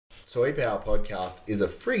Toy Power Podcast is a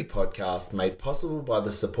free podcast made possible by the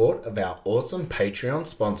support of our awesome Patreon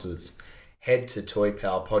sponsors. Head to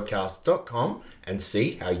toypowerpodcast.com and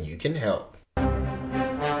see how you can help.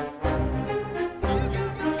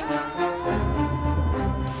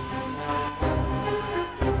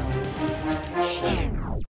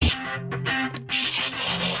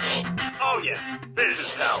 Oh yeah, this is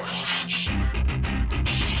power.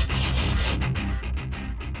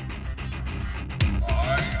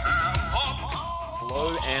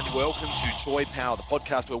 Hello and welcome to Toy Power, the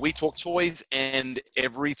podcast where we talk toys and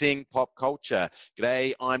everything pop culture.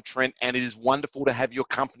 G'day, I'm Trent, and it is wonderful to have your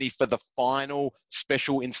company for the final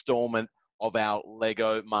special installment of our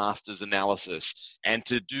Lego Masters analysis. And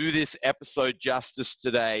to do this episode justice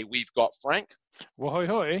today, we've got Frank. Whoa,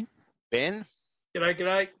 hoi. Ben.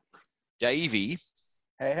 G'day. Davey.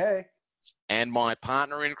 Hey. And my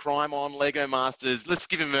partner in crime on Lego Masters. Let's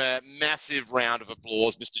give him a massive round of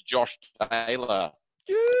applause, Mr. Josh Taylor.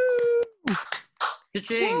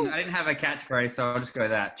 Cha-ching! I didn't have a catchphrase, so I'll just go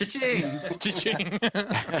with that. Cha-ching! Cha-ching.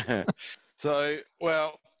 So,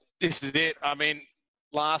 well, this is it. I mean,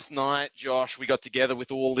 last night, Josh, we got together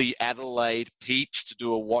with all the Adelaide peeps to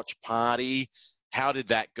do a watch party. How did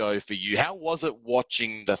that go for you? How was it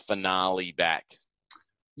watching the finale back?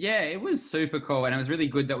 Yeah, it was super cool, and it was really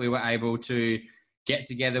good that we were able to get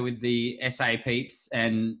together with the SA peeps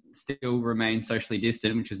and still remain socially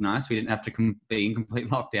distant, which was nice. We didn't have to be in complete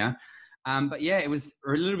lockdown. But yeah, it was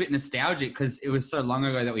a little bit nostalgic because it was so long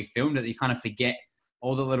ago that we filmed it that you kind of forget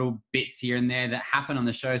all the little bits here and there that happened on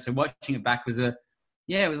the show. So watching it back was it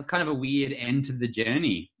was kind of a weird end to the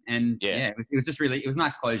journey. And it was just it was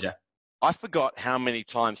nice closure. I forgot how many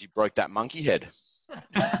times you broke that monkey head.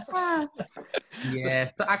 Yeah,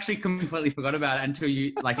 so I actually completely forgot about it until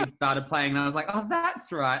it started playing, and I was like, oh,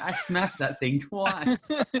 that's right, I smashed that thing twice.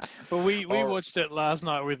 Well, we watched it last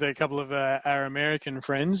night with a couple of our American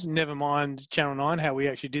friends, never mind Channel 9, how we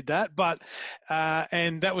actually did that, but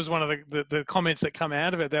and that was one of the comments that come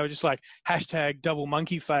out of it. They were just like, hashtag double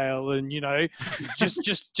monkey fail, and, you know,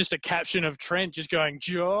 just a caption of Trent just going,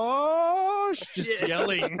 Josh, just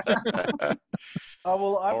yelling. Oh,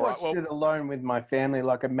 well, I watched it alone with my family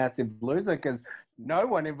like a massive loser because no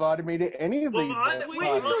one invited me to any of these. I thought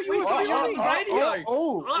you were on the radio.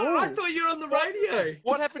 I thought you were on the radio.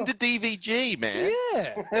 What happened to DVG, man?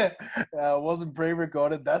 Yeah. Wasn't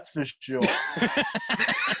pre-recorded, that's for sure.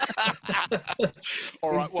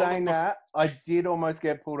 All right. Saying that, I did almost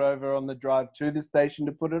get pulled over on the drive to the station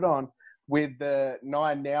to put it on with the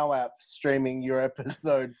 9 Now app streaming your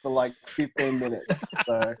episode for like 15 minutes.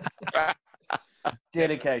 So...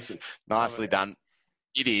 dedication. Nicely done.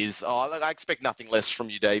 It is. Oh, look, I expect nothing less from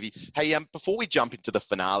you, Davey. Hey, before we jump into the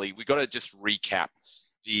finale, we've got to just recap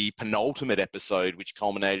the penultimate episode, which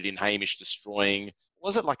culminated in Hamish destroying,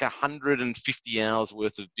 was it like 150 hours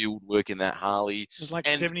worth of build work in that Harley? It was like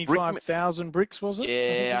 75,000 bricks, was it?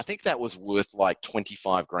 Yeah, I think that was worth like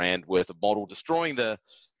 25 grand worth of model, destroying the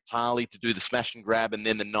Harley to do the smash and grab and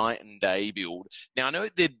then the night and day build. Now, I know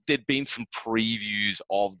there'd been some previews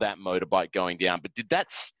of that motorbike going down, but did that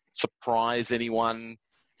surprise anyone,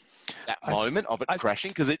 that moment of it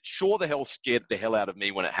crashing? Because it sure the hell scared the hell out of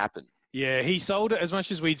me when it happened. Yeah, he sold it as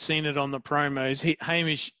much as we'd seen it on the promos.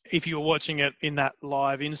 Hamish, if you were watching it in that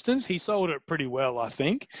live instance, he sold it pretty well, I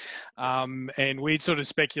think. And we'd sort of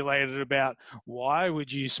speculated about why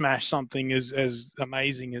would you smash something as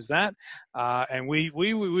amazing as that. And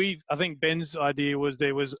we I think Ben's idea was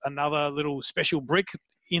there was another little special brick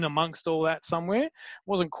in amongst all that somewhere.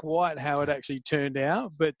 Wasn't quite how it actually turned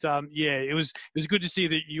out, but it was good to see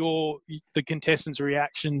that the contestants'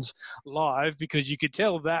 reactions live, because you could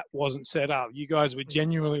tell that wasn't set up. You guys were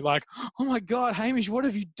genuinely like, "Oh my God, Hamish, what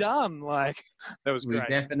have you done?" Like, that was great.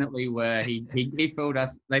 We definitely were. He fooled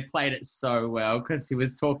us. They played it so well because he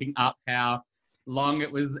was talking up how long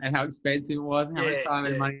it was and how expensive it was and how much time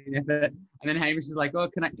and money and effort. And then Hamish was like, "Oh,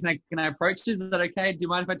 can I approach this? Is that okay? Do you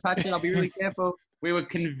mind if I touch it? I'll be really careful." We were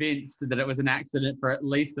convinced that it was an accident for at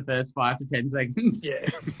least the first 5 to 10 seconds. Yeah.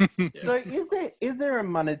 So is there a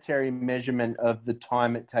monetary measurement of the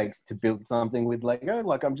time it takes to build something with Lego?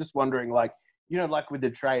 Like, I'm just wondering, like, you know, like with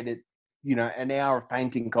the trade, an hour of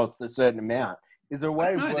painting costs a certain amount. Is there a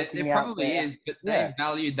way of working there out? Probably is, but they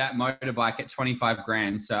valued that motorbike at 25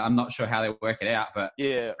 grand, so I'm not sure how they work it out, but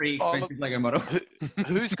pretty expensive Lego model.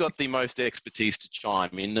 Who's got the most expertise to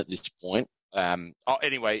chime in at this point?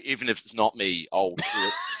 Anyway, even if it's not me, I'll do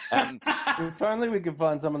it. If only we could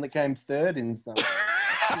find someone that came third in something.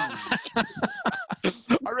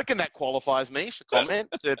 I reckon that qualifies me for comment,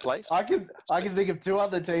 third place. I can think of 2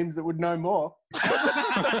 other teams that would know more.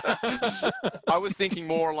 I was thinking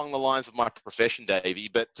more along the lines of my profession, Davey,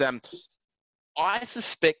 but I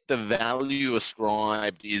suspect the value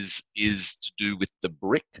ascribed is to do with the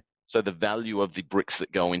brick, so the value of the bricks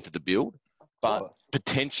that go into the build. But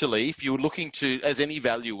potentially, if you're looking to, as any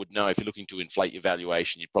value would know, if you're looking to inflate your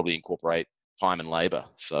valuation, you'd probably incorporate time and labour.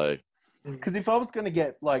 So, because if I was going to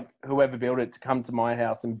get like whoever built it to come to my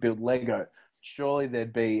house and build Lego, surely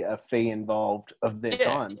there'd be a fee involved of their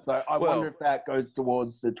time. So I wonder if that goes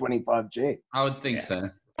towards the 25G. I would think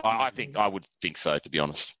so. I would think so, to be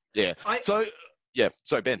honest. Yeah. So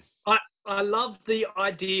Ben. I love the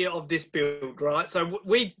idea of this build, right? So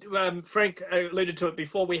we, Frank alluded to it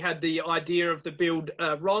before, we had the idea of the build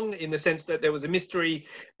wrong in the sense that there was a mystery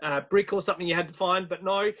brick or something you had to find, but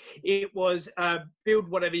no, it was build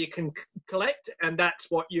whatever you can collect, and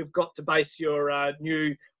that's what you've got to base your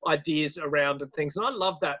new ideas around and things. And I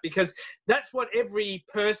love that because that's what every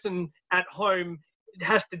person at home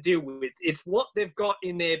has to deal with. It's what they've got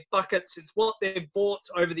in their buckets. It's what they've bought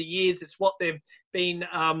over the years. It's what they've been,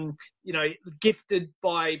 gifted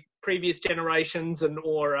by previous generations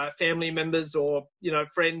or family members or,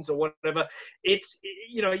 friends or whatever. It's,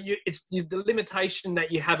 it's the limitation that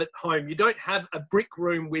you have at home. You don't have a brick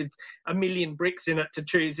room with 1 million bricks in it to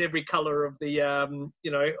choose every color of the, of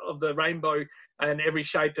the rainbow and every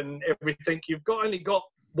shape and everything. You've only got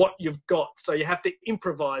what you've got, so you have to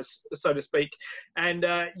improvise, so to speak. And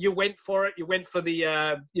you went for it. You went for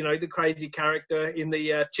the the crazy character in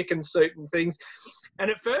the chicken suit and things. And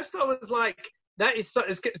at first I was like, that is so,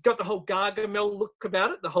 it's got the whole Gargamel look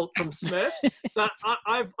about it, the whole from Smurfs. But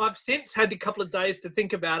I've since had a couple of days to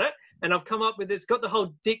think about it, and I've come up with it's got the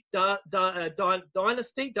whole Dick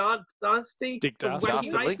Dynasty Dick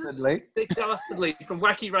Wacky Races. Dick Dastardly from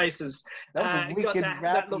Wacky Races. That was a wicked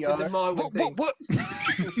that look within my thing. What?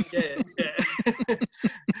 Yeah.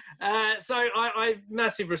 So I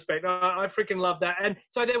massive respect. I freaking love that. And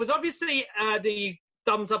so there was obviously the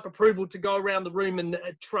thumbs up approval to go around the room and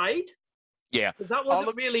trade. Yeah. Because that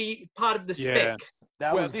wasn't really part of the spec.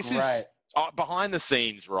 That was this great. is behind the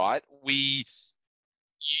scenes, right? You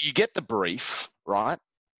get the brief, right?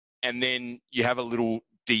 And then you have a little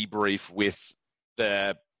debrief with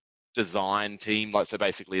the design team. So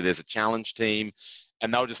basically there's a challenge team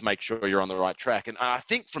and they'll just make sure you're on the right track. And I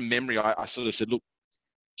think from memory, I sort of said, look,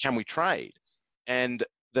 can we trade? And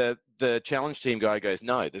the challenge team guy goes,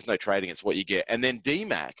 no, there's no trading. It's what you get. And then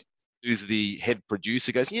DMAC, who's the head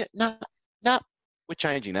producer, goes, yeah, no, we're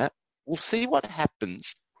changing that. We'll see what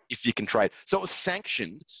happens if you can trade. So it was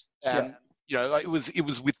sanctioned. It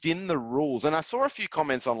was within the rules. And I saw a few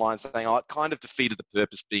comments online saying, it kind of defeated the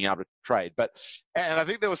purpose of being able to trade. And I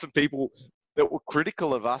think there were some people that were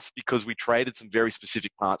critical of us because we traded some very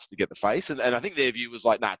specific parts to get the face. And I think their view was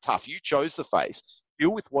like, nah, tough. You chose the face.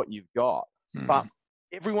 Deal with what you've got. But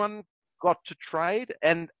everyone got to trade.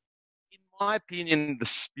 And in my opinion, the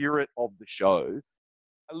spirit of the show,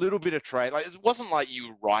 a little bit of trade. Like, it wasn't like you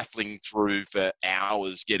were rifling through for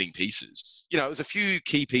hours getting pieces. It was a few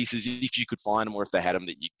key pieces if you could find them or if they had them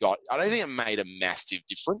that you got. I don't think it made a massive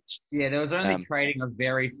difference. Yeah, there was only trading of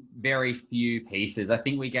very, very few pieces. I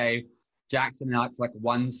think we gave Jackson and Alex like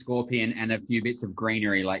 1 scorpion and a few bits of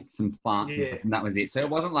greenery, like some plants and stuff, and that was it. So it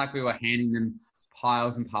wasn't like we were handing them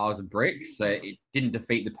piles and piles of bricks. So it didn't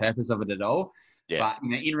defeat the purpose of it at all. Yeah.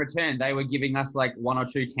 But in return, they were giving us like 1 or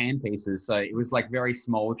 2 tan pieces. So it was like very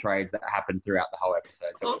small trades that happened throughout the whole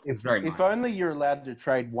episode. So it was very nice. If only you're allowed to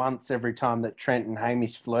trade once every time that Trent and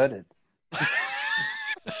Hamish flirted.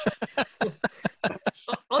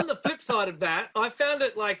 On the flip side of that, I found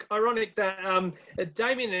it like ironic that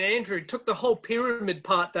Damien and Andrew took the whole pyramid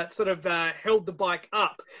part that sort of held the bike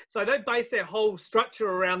up. So they based their whole structure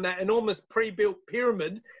around that enormous pre-built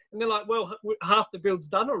pyramid. And they're like, well, half the build's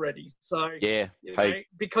done already. So,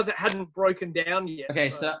 because it hadn't broken down yet. Okay,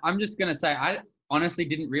 so I'm just going to say, I honestly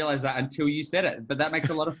didn't realize that until you said it, but that makes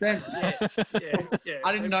a lot of sense. Yeah.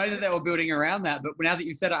 I didn't know that they were building around that, but now that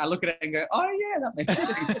you said it, I look at it and go, oh, yeah, that makes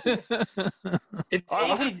sense.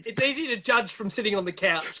 It's easy to judge from sitting on the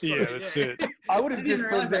couch. So, that's it. I would have just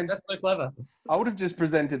presented. That's so clever. I would have just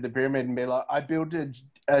presented the pyramid and be like, I built a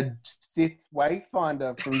Sith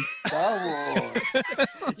wayfinder from Star Wars.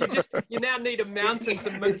 You now need a mountain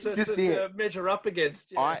to measure up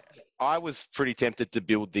against. Yeah. I was pretty tempted to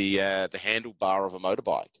build the handlebar of a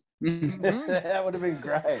motorbike. That would have been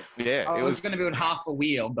great. Yeah, I was going to build half a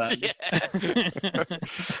wheel, but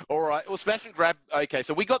all right. Well, smash and grab. Okay,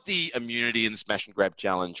 so we got the immunity and smash and grab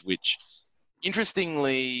challenge, which,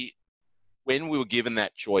 interestingly, when we were given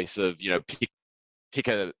that choice of pick pick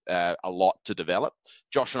a lot to develop.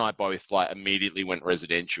 Josh and I both like immediately went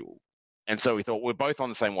residential. And so we thought we're both on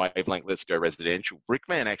the same wavelength. Let's go residential.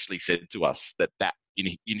 Brickman actually said to us that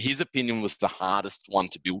in his opinion was the hardest one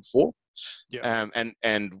to build for. Yeah.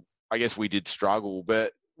 And I guess we did struggle.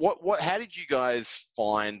 But how did you guys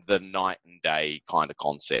find the night and day kind of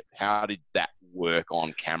concept? How did that work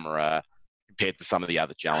on camera compared to some of the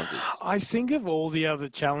other challenges? I think of all the other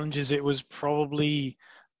challenges, it was probably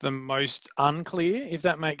the most unclear, if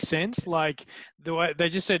that makes sense. Like the way they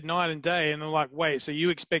just said night and day, and they're like, wait, so you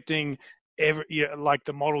expecting like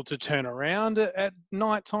the model to turn around at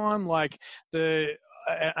night time? And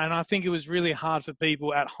I think it was really hard for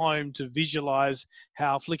people at home to visualize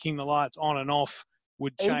how flicking the lights on and off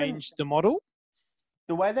would change the model.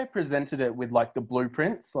 The way they presented it with like the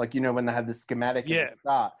blueprints, like, you know, when they had the schematic at the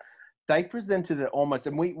start, they presented it almost,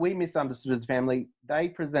 and we misunderstood as a family, they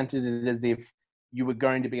presented it as if you were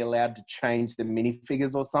going to be allowed to change the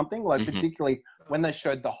minifigures or something. Like particularly when they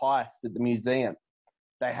showed the heist at the museum,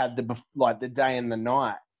 they had the day and the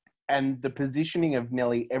night, and the positioning of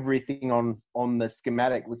nearly everything on the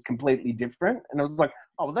schematic was completely different. And it was like,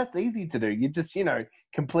 oh, well, that's easy to do. You just, you know,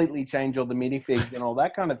 completely change all the minifigs and all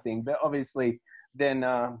that kind of thing. But obviously then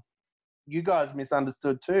you guys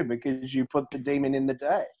misunderstood too, because you put the demon in the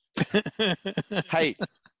day. Hey,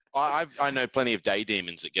 I know plenty of day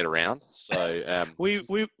demons that get around. So we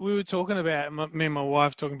were talking about, me and my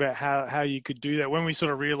wife talking about how you could do that when we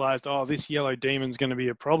sort of realized, oh, this yellow demon's going to be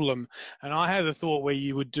a problem. And I had the thought where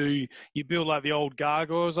you build like the old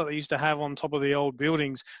gargoyles like they used to have on top of the old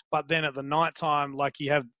buildings, but then at the nighttime, like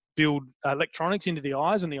you have build electronics into the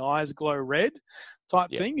eyes and the eyes glow red type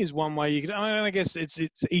thing is one way you could. I mean, I guess it's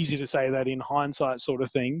easy to say that in hindsight sort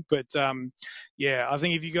of thing, but I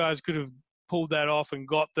think if you guys could have pulled that off and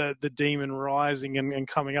got the demon rising and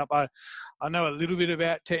coming up. I know a little bit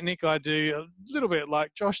about Technic. I do a little bit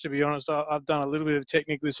like Josh, to be honest. I've done a little bit of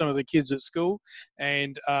Technic with some of the kids at school,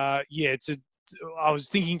 and I was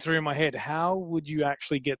thinking through in my head, how would you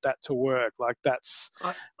actually get that to work? Like I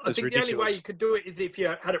think ridiculous. The only way you could do it is if you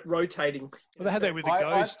had it rotating. Well, they had that with the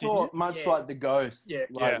Ghost. I thought much like the Ghost,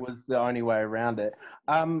 was the only way around it.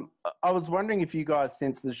 I was wondering if you guys,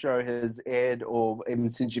 since the show has aired, or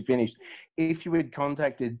even since you finished, if you had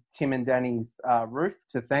contacted Tim and Danny's roof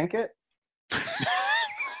to thank it.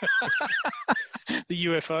 The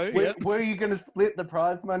UFO. Were you going to split the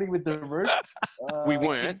prize money with the roof? We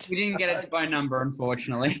weren't. We didn't get its phone number,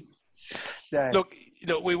 unfortunately. Shame. Look,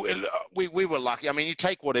 we were lucky. I mean, you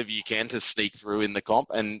take whatever you can to sneak through in the comp,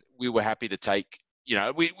 and we were happy to take. You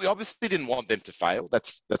know, we obviously didn't want them to fail.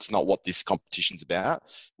 That's not what this competition's about.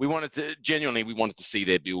 We wanted to see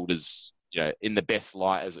their build as, you know, in the best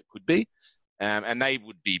light as it could be, and they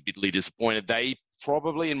would be bitterly disappointed. They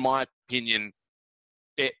probably, in my opinion,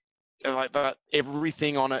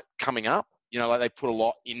 everything on it coming up, you know, like they put a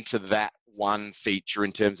lot into that one feature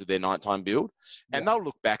in terms of their nighttime build, and they'll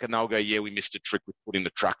look back and they'll go, yeah, we missed a trick with putting the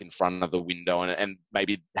truck in front of the window and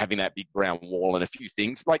maybe having that big brown wall and a few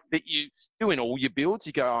things like that you do in all your builds.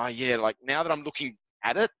 You go, oh yeah, like now that I'm looking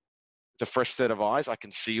at it with a fresh set of eyes, I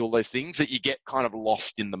can see all those things that you get kind of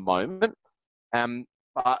lost in the moment.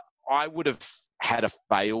 But I would have had a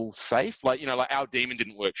fail safe, like, you know, like our demon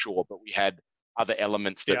didn't work, sure, but we had other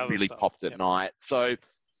elements that really popped at night. So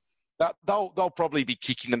that they'll probably be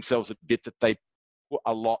kicking themselves a bit that they put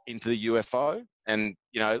a lot into the UFO. And,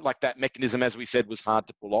 you know, like that mechanism, as we said, was hard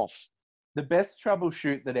to pull off. The best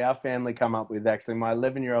troubleshoot that our family come up with, actually, my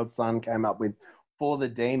 11-year-old son came up with for the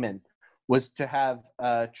demon, was to have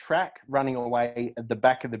a track running away at the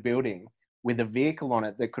back of the building with a vehicle on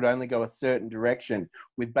it that could only go a certain direction,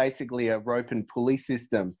 with basically a rope and pulley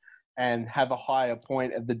system, and have a higher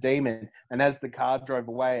point of the demon. And as the car drove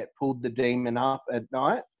away, it pulled the demon up at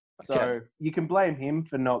night. So you can blame him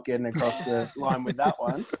for not getting across the line with that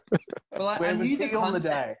one. Well, I knew the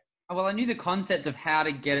concept. Well, I knew the concept of how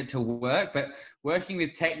to get it to work, but working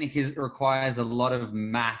with Technic requires a lot of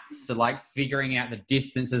maths. So like figuring out the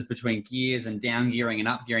distances between gears and down gearing and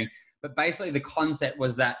up gearing. But basically the concept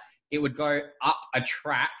was that it would go up a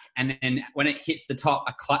track, and then when it hits the top,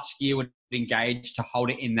 a clutch gear would engage to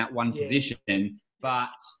hold it in that one position. But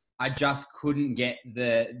I just couldn't get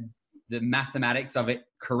the mathematics of it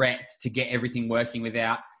correct to get everything working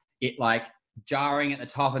without it like jarring at the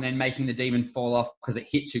top and then making the demon fall off because it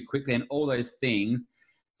hit too quickly and all those things.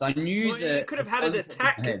 So I knew that you could have had it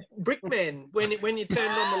attack Brickman when you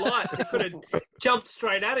turned on the lights. You could have jumped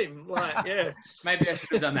straight at him. Maybe I should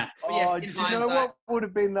have done that. But yes, do you know what would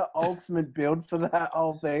have been the ultimate build for that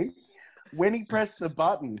whole thing? When he pressed the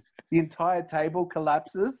button, the entire table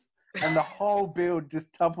collapses and the whole build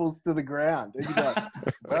just topples to the ground. And you're like,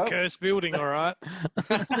 It's a cursed building, all right.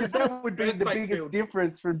 that would be the biggest build.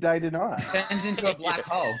 difference from day to night. Turns into a black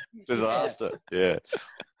hole. Disaster. Yeah.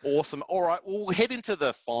 Awesome. All right. We'll head into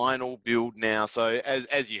the final build now. So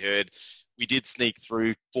as you heard, we did sneak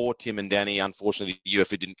through for Tim and Danny. Unfortunately, the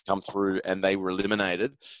UFO didn't come through and they were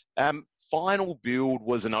eliminated. Final build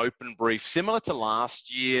was an open brief, similar to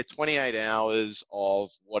last year, 28 hours of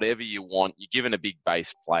whatever you want. You're given a big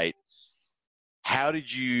base plate. How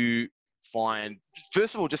did you find,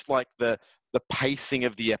 first of all, just like the pacing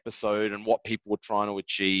of the episode and what people were trying to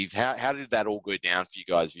achieve? How did that all go down for you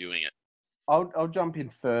guys viewing it? I'll jump in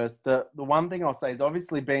first. The one thing I'll say is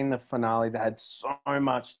obviously being the finale that had so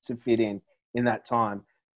much to fit in that time,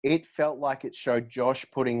 it felt like it showed Josh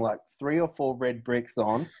putting like 3 or 4 red bricks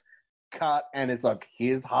on, cut, and it's like,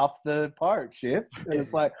 here's half the pirate ship. And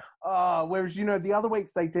it's like, whereas, the other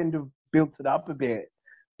weeks they tend to have built it up a bit.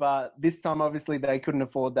 But this time, obviously, they couldn't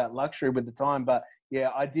afford that luxury with the time. But yeah,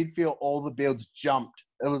 I did feel all the builds jumped.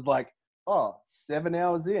 It was like, 7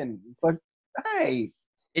 hours in. It's like, hey.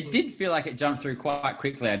 It did feel like it jumped through quite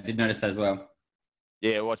quickly. I did notice that as well.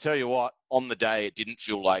 Yeah, well, I tell you what, on the day, it didn't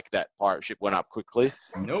feel like that pirate ship went up quickly.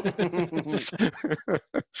 Nope. In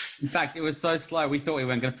fact, it was so slow, we thought we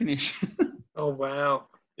weren't going to finish. Oh, wow.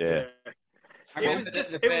 Yeah. It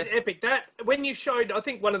was epic. That when you showed, I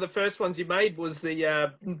think one of the first ones you made was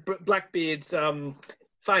the Blackbeard's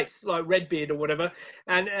face, like Redbeard or whatever,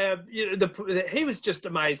 and he was just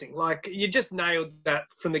amazing. Like, you just nailed that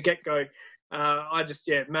from the get-go.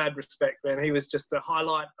 Mad respect, man. He was just the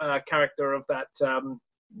highlight character of that,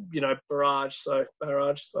 barrage. So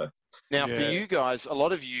now for you guys, a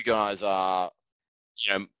lot of you guys are,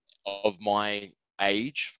 of my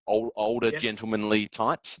age, older, yes, gentlemanly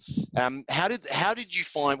types. How did you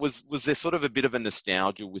find? Was there sort of a bit of a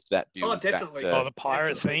nostalgia with that build? Oh, definitely. The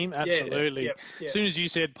pirate theme, absolutely. Yes. Yeah. As soon as you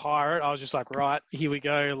said pirate, I was just like, right, here we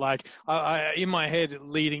go. Like, I in my head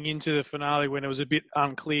leading into the finale when it was a bit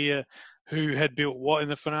unclear who had built what in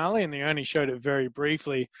the finale, and they only showed it very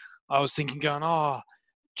briefly, I was thinking, going,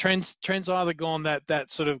 Trent's either gone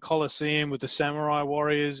that sort of Colosseum with the samurai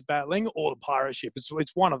warriors battling, or the pirate ship.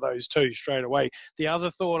 It's one of those two straight away. The other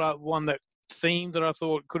theme that I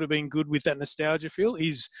thought could have been good with that nostalgia feel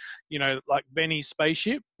is, like Benny's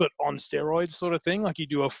spaceship, but on steroids sort of thing. Like, you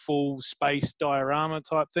do a full space diorama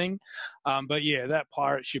type thing. But yeah, that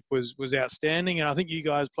pirate ship was outstanding. And I think you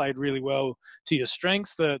guys played really well to your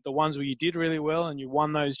strengths. The ones where you did really well and you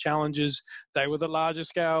won those challenges, they were the larger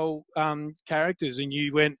scale characters. And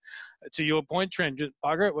you went, to your point, Trent,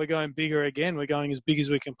 bugger it, we're going bigger again. We're going as big as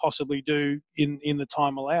we can possibly do in the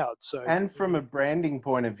time allowed. So, and from a branding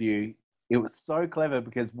point of view, it was so clever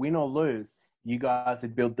because win or lose, you guys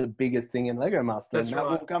had built the biggest thing in Lego Master. That's and that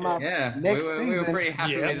right. will come up next season. We were pretty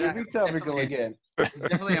happy with that. Be topical again. It's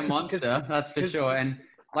definitely a monster, that's for sure. And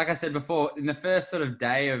like I said before, in the first sort of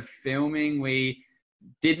day of filming, we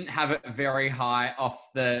didn't have it very high off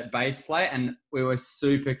the base plate, and we were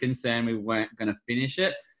super concerned we weren't going to finish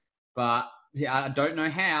it. But I don't know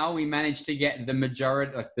how we managed to get the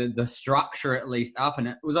majority, like the structure at least up, and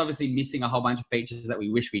it was obviously missing a whole bunch of features that we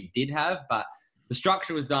wish we did have, but the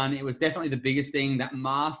structure was done. It was definitely the biggest thing. That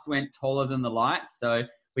mast went taller than the lights, so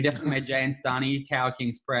we definitely made Jay and Stani Tower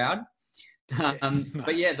Kings proud.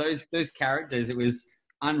 But yeah, those characters, it was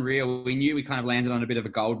unreal. We knew we kind of landed on a bit of a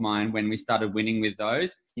gold mine when we started winning with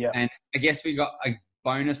those. Yeah. And I guess we got a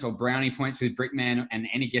bonus or brownie points with Brickman and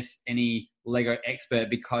any Lego expert,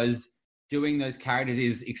 because doing those characters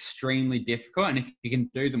is extremely difficult. And if you can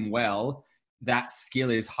do them well, that skill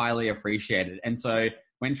is highly appreciated. And so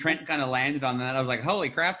when Trent kind of landed on that, I was like, holy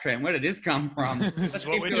crap, Trent, where did this come from? This is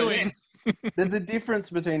what we're doing. There's a difference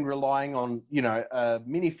between relying on, a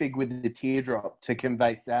minifig with the teardrop to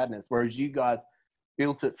convey sadness, whereas you guys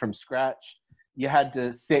built it from scratch. You had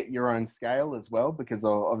to set your own scale as well, because they're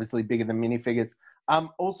obviously bigger than minifigures.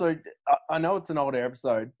 Also, I know it's an older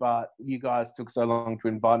episode, but you guys took so long to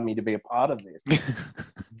invite me to be a part of this.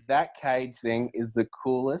 That cage thing is the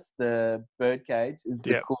coolest. The bird cage is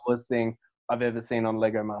the coolest thing I've ever seen on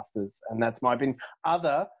Lego Masters. And that's my opinion.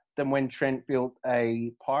 Other than when Trent built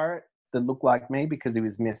a pirate that looked like me because he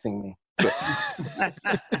was missing me.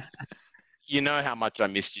 You know how much I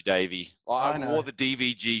missed you, Davey. I wore the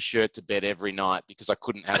DVG shirt to bed every night because I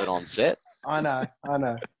couldn't have it on set. I know.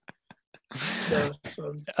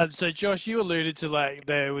 So Josh, you alluded to like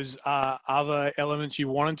there was other elements you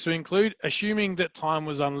wanted to include. Assuming that time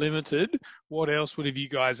was unlimited, what else would have you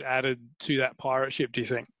guys added to that pirate ship, do you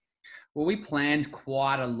think? Well, we planned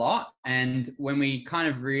quite a lot, and when we kind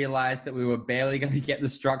of realized that we were barely going to get the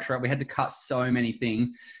structure up, we had to cut so many things.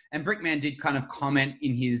 And Brickman did kind of comment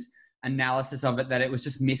in his analysis of it that it was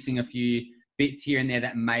just missing a few bits here and there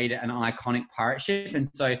that made it an iconic pirate ship. And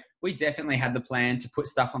so we definitely had the plan to put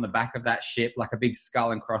stuff on the back of that ship, like a big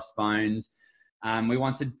skull and crossbones. We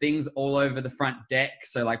wanted things all over the front deck,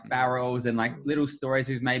 so like barrels and like little stories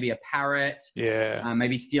with maybe a parrot,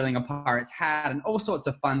 maybe stealing a pirate's hat, and all sorts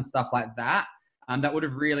of fun stuff like that. That would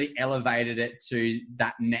have really elevated it to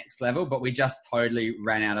that next level, but we just totally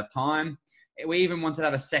ran out of time. We even wanted to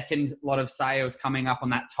have a second lot of sails coming up on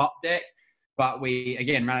that top deck, but we,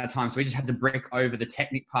 again, ran out of time. So we just had to brick over the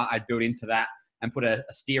Technic part I'd built into that and put a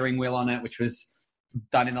steering wheel on it, which was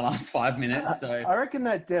done in the last 5 minutes. So I reckon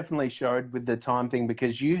that definitely showed with the time thing,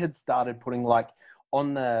 because you had started putting like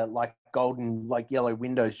on the like golden, like yellow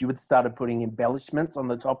windows, you had started putting embellishments on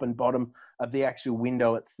the top and bottom of the actual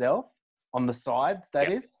window itself, on the sides, that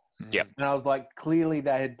is. Yep. And I was like, clearly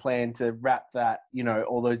they had planned to wrap that, you know,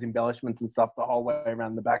 all those embellishments and stuff the whole way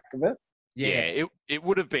around the back of it. Yeah, it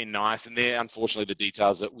would have been nice. And they're unfortunately the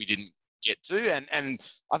details that we didn't get to. And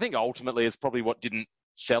I think ultimately it's probably what didn't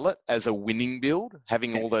sell it as a winning build,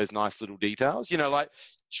 having all those nice little details. You know, like,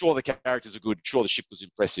 sure, the characters are good. Sure, the ship was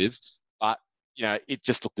impressive. But, you know, it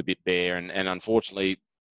just looked a bit bare. And unfortunately,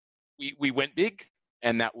 we went big.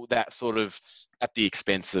 And that sort of at the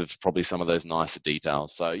expense of probably some of those nicer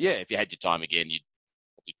details. So, yeah, if you had your time again, you'd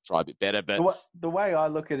probably try a bit better. But the way I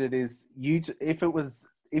look at it is,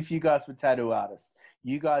 if you guys were tattoo artists,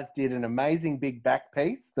 you guys did an amazing big back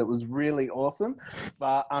piece that was really awesome.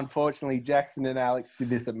 But unfortunately, Jackson and Alex did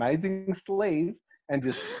this amazing sleeve and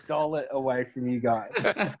just stole it away from you guys.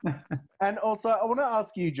 And also, I want to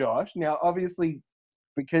ask you, Josh, now, obviously,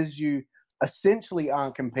 because you essentially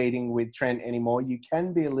aren't competing with Trent anymore, you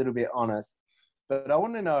can be a little bit honest. But I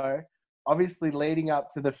want to know, obviously leading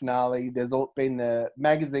up to the finale, there's been the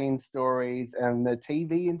magazine stories and the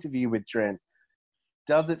TV interview with Trent.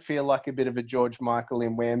 Does it feel like a bit of a George Michael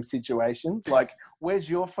in Wham situation? Like, where's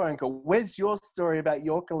your phone call? Where's your story about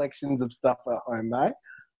your collections of stuff at home, mate?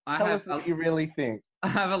 Tell us what you really think. I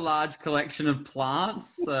have a large collection of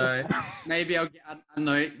plants, so maybe I'll get, I don't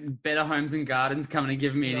know, Better Homes and Gardens coming and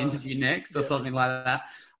giving me an interview next or something like that.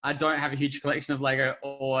 I don't have a huge collection of Lego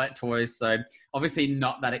or toys, so obviously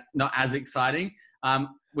not as exciting. I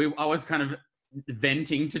was kind of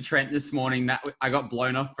venting to Trent this morning that I got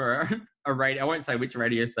blown off for a radio. I won't say which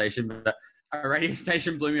radio station, but a radio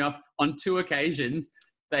station blew me off on 2 occasions.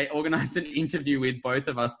 They organised an interview with both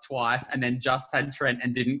of us twice and then just had Trent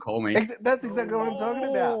and didn't call me. That's exactly what I'm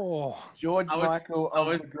talking about. George Michael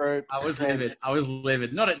of the group. I was livid. I was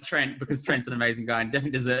livid. Not at Trent, because Trent's an amazing guy and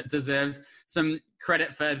definitely deserves some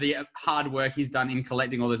credit for the hard work he's done in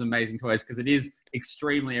collecting all those amazing toys, because it is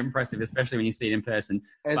extremely impressive, especially when you see it in person.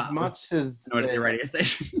 As much as the radio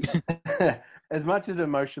station. As much as it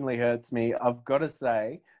emotionally hurts me, I've got to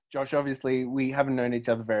say, Josh, obviously we haven't known each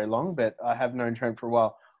other very long, but I have known Trent for a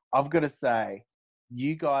while. I've got to say,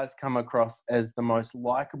 you guys come across as the most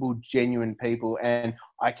likable, genuine people. And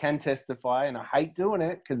I can testify, and I hate doing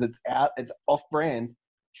it because it's off-brand.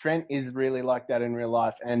 Trent is really like that in real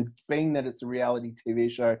life. And being that it's a reality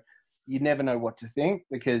TV show, you never know what to think,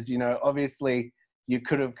 because, you know, obviously you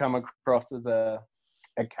could have come across as a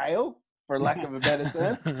kale, for lack of a better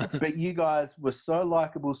term. But you guys were so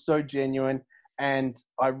likable, so genuine. And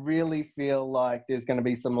I really feel like there's going to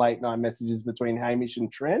be some late night messages between Hamish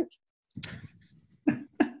and Trent.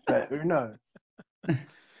 But who knows?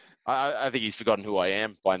 I think he's forgotten who I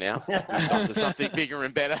am by now. Moved on to something bigger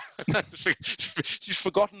and better. She's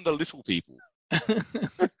forgotten the little people.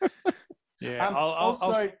 Yeah,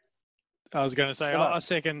 I was going to say, I'll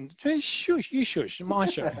second. Shush, you shush. My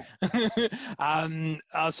show.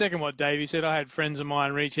 I'll second what Davey said. I had friends of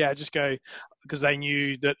mine reach out, just go, because they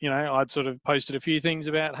knew that, you know, I'd sort of posted a few things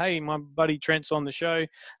about, hey, my buddy Trent's on the show,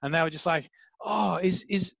 and they were just like, oh, is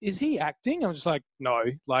he acting? I'm just like, no.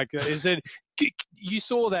 Like I said, you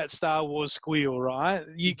saw that Star Wars squeal, right?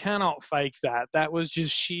 You cannot fake that. That was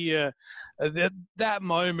just sheer, that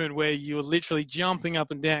moment where you were literally jumping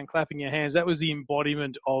up and down, clapping your hands. That was the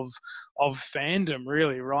embodiment of fandom,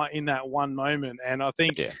 really, right, in that one moment. And I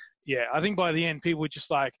think, I think by the end, people were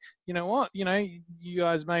just like, you know what, you know, you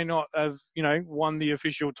guys may not have, you know, won the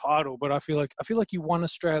official title, but I feel like you won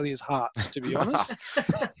Australia's hearts, to be honest.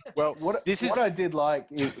 Well, what I did like,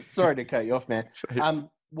 sorry to cut you off, man.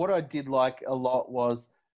 What I did like a lot was,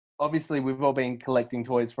 obviously we've all been collecting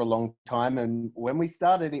toys for a long time, and when we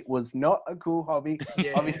started, it was not a cool hobby.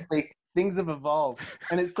 Yeah. Obviously, things have evolved,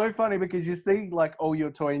 and it's so funny because you see like all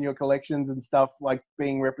your toy in your collections and stuff like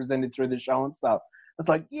being represented through the show and stuff. It's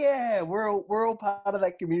like, yeah, we're all part of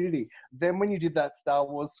that community. Then when you did that Star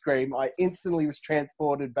Wars scream, I instantly was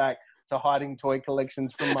transported back to hiding toy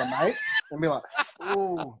collections from my mate and be like,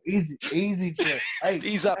 "Oh, easy, Trent. Hey,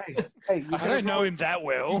 He's up. Hey, I don't know him that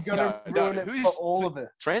well. You're gonna ruin it for all of us."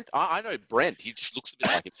 Trent? I know Brent. He just looks a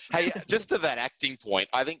bit like him. Hey, just to that acting point,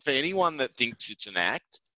 I think for anyone that thinks it's an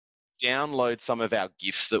act, download some of our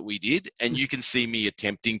GIFs that we did, and you can see me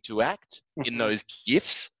attempting to act in those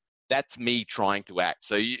GIFs. That's me trying to act.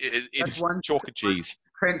 So it's chalk and cheese.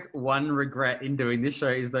 Trent's one regret in doing this show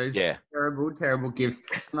is those terrible gifts.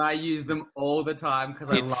 And I use them all the time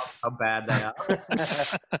because I love how bad they are.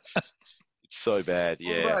 It's so bad,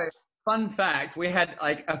 yeah. Although, fun fact, we had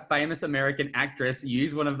like a famous American actress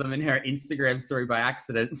use one of them in her Instagram story by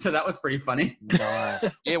accident. So that was pretty funny.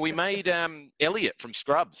 Nice. Yeah, we made Elliot from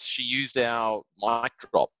Scrubs. She used our mic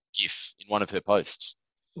drop GIF in one of her posts.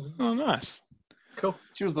 Oh, nice. Cool.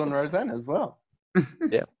 She was on Roseanne as well.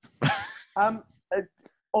 Yeah.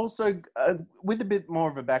 Also, with a bit more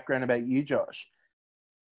of a background about you, Josh,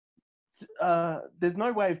 there's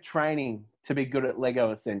no way of training to be good at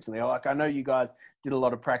Lego, essentially. Like, I know you guys did a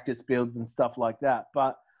lot of practice builds and stuff like that,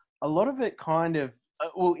 but a lot of it kind of,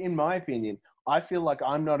 well, in my opinion, I feel like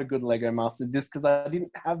I'm not a good Lego master just because I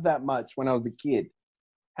didn't have that much when I was a kid.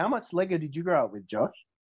 How much Lego did you grow up with, Josh?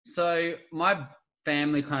 So my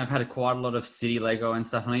family kind of had quite a lot of city Lego and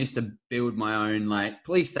stuff, and I used to build my own like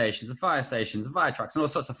police stations and fire stations and fire trucks and all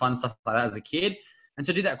sorts of fun stuff like that as a kid. And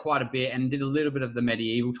so I did that quite a bit and did a little bit of the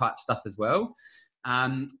medieval type stuff as well.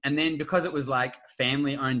 And then because it was like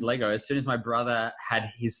family owned Lego, as soon as my brother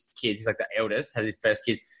had his kids, he's like the eldest, had his first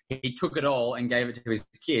kids, he took it all and gave it to his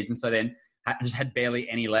kids. And so then I just had barely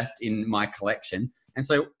any left in my collection. And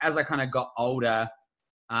so as I kind of got older,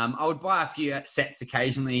 I would buy a few sets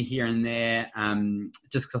occasionally here and there,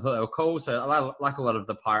 just because I thought they were cool. So I like a lot of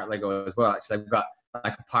the pirate Lego as well. Actually, I've got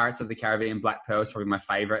like Pirates of the Caribbean, Black Pearl is probably my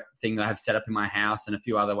favorite thing that I have set up in my house, and a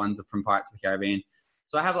few other ones are from Pirates of the Caribbean.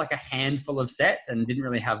 So I have like a handful of sets and didn't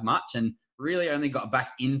really have much, and really only got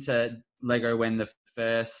back into Lego when the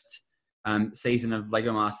first season of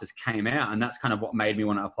Lego Masters came out, and that's kind of what made me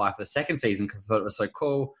want to apply for the second season because I thought it was so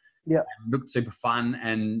cool. Yeah, looked super fun,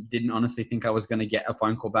 and didn't honestly think I was going to get a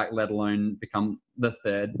phone call back, let alone become the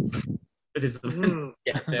third participant.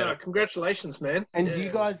 No, congratulations, man! And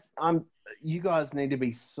you guys need to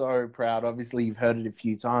be so proud. Obviously, you've heard it a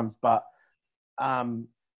few times, but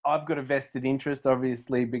I've got a vested interest,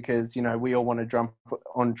 obviously, because we all want to jump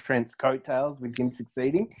on Trent's coattails with him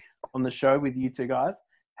succeeding on the show with you two guys.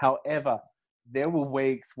 However, there were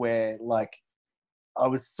weeks where I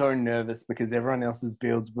was so nervous because everyone else's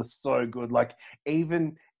builds were so good. Like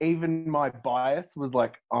even my bias was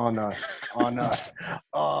like, oh no.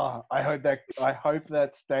 Oh, I hope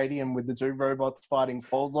that stadium with the two robots fighting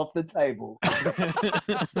falls off the table.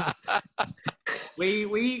 we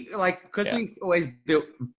we always built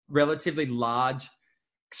relatively large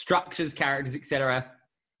structures, characters, etc.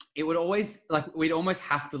 It would always we'd almost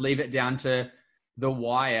have to leave it down to the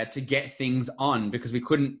wire to get things on because we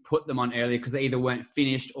couldn't put them on earlier because they either weren't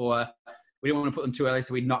finished or we didn't want to put them too early,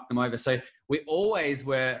 so we'd knock them over. So we always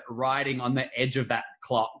were riding on the edge of that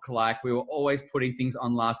clock. Like we were always putting things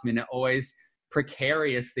on last minute, always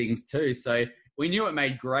precarious things too. So we knew it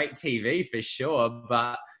made great TV for sure,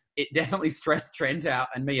 but it definitely stressed Trent out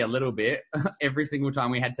and me a little bit every single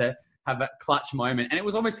time we had to have a clutch moment. And it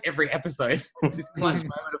was almost every episode, this clutch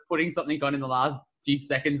moment of putting something on in the last few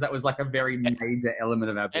seconds that was like a very major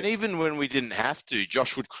element of our business. And even when we didn't have to,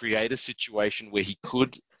 Josh would create a situation where he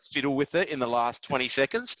could fiddle with it in the last 20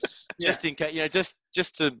 seconds, just in case,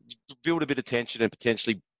 just to build a bit of tension and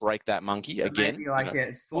potentially break that monkey again.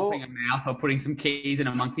 Maybe swapping a mouth or putting some keys in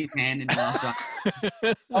a monkey's hand in the last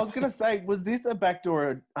one. I was going to say, was this a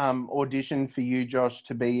backdoor audition for you, Josh,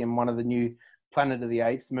 to be in one of the new Planet of the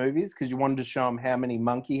Apes movies because you wanted to show them how many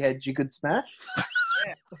monkey heads you could smash?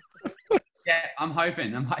 Yeah, I'm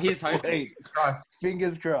hoping. Here's hoping.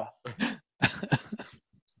 Fingers crossed.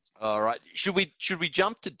 All right. Should we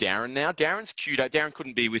jump to Darren now? Darren's queued up. Darren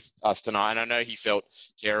couldn't be with us tonight, and I know he felt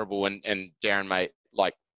terrible. And Darren, mate,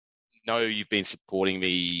 know you've been supporting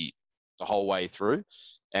me the whole way through,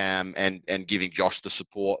 and giving Josh the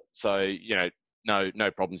support. So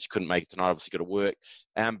no problems. You couldn't make it tonight. Obviously, got to work.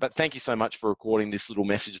 But thank you so much for recording this little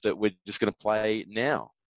message that we're just going to play now.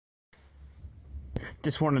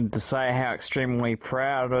 Just wanted to say how extremely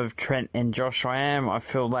proud of Trent and Josh I am. I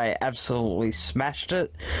feel they absolutely smashed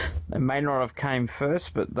it. They may not have came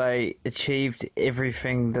first, but they achieved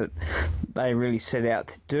everything that they really set out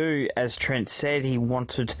to do. As Trent said, he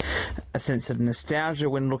wanted a sense of nostalgia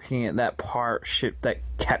when looking at that pirate ship that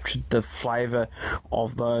captured the flavour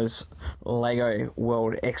of those Lego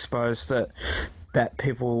World Expos that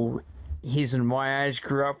people his and my age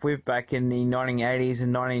grew up with back in the 1980s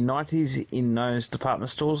and 1990s in those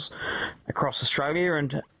department stores across Australia,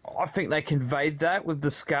 and I think they conveyed that with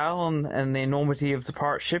the scale and the enormity of the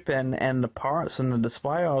pirate ship and the pirates and the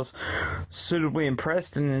display. I was suitably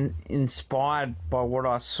impressed and inspired by what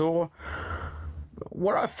I saw.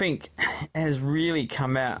 What I think has really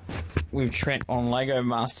come out with Trent on Lego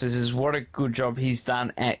Masters is what a good job he's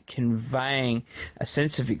done at conveying a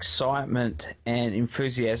sense of excitement and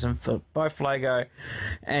enthusiasm for both Lego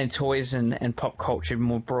and toys and pop culture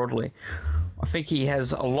more broadly. I think he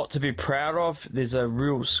has a lot to be proud of. There's a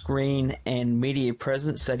real screen and media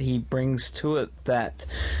presence that he brings to it that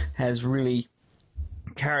has really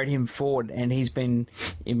carried him forward, and he's been,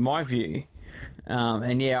 in my view,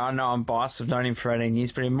 and yeah, I know I'm biased, I've known him for 18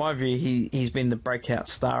 years, but in my view, he's been the breakout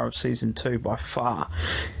star of Season 2 by far.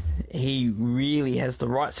 He really has the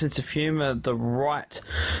right sense of humour, the right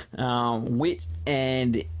wit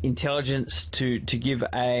and intelligence to give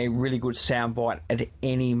a really good soundbite at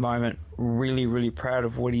any moment. Really, really proud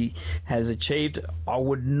of what he has achieved. I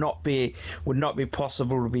would not be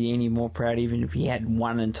possible to be any more proud even if he had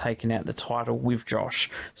won and taken out the title with Josh.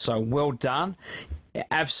 So well done.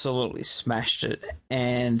 Absolutely smashed it,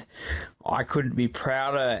 and I couldn't be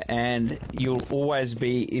prouder, and you'll always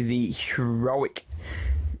be the heroic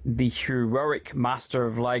master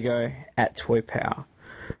of Lego at Toy Power.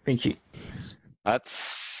 Thank you. That's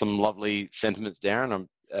some lovely sentiments, Darren. I'm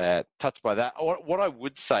touched by that. What I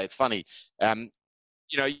would say, it's funny, you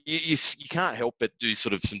know, you can't help but do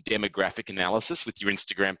sort of some demographic analysis with your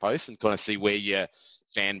Instagram posts and kind of see where your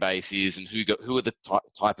fan base is and who are the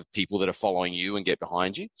type of people that are following you and get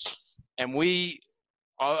behind you. And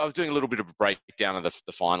I was doing a little bit of a breakdown of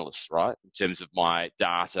the finalists, right, in terms of my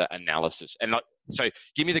data analysis. And so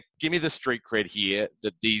give me the street cred here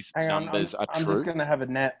that these numbers are true. I'm just going to have a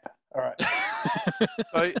nap. All right.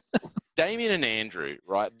 So Damien and Andrew,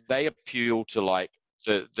 right, they appeal to like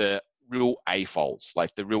the real AFOLs,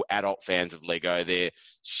 like the real adult fans of Lego. They're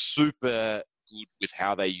super good with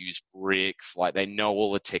how they use bricks. Like they know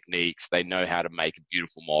all the techniques. They know how to make a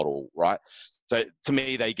beautiful model, right? So to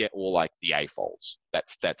me, they get all like the AFOLs.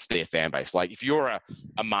 That's their fan base. Like if you're a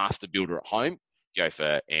master builder at home, you go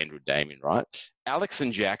for Andrew and Damien, right? Alex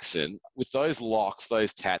and Jackson, with those locks,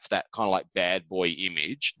 those tats, that kind of like bad boy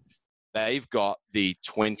image, they've got the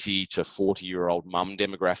 20 to 40-year-old mum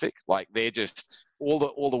demographic. Like they're just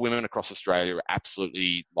all the women across Australia are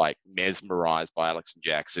absolutely like mesmerized by Alex and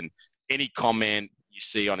Jackson. Any comment you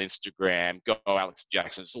see on Instagram, go Alex and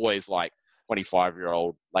Jackson. It's always like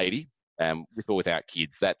 25-year-old lady, with or without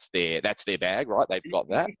kids. That's their bag, right? They've got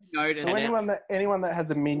that. So anyone that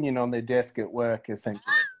has a minion on their desk at work, essentially.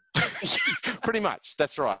 Pretty much,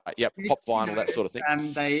 that's right. Yep, pop vinyl, that sort of thing.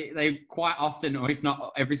 They quite often, or if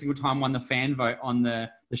not every single time, won the fan vote on the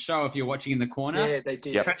show. If you're watching in the corner, yeah, they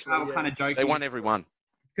did. Yep. Kind of joking. They won everyone.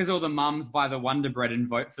 It's because all the mums buy the Wonder Bread and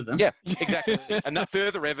vote for them. Yeah, exactly. And that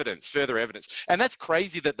further evidence. And that's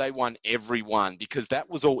crazy that they won everyone because that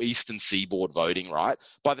was all Eastern Seaboard voting, right?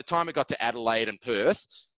 By the time it got to Adelaide and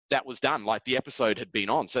Perth, that was done. Like the episode had been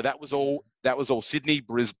on. So that was all Sydney,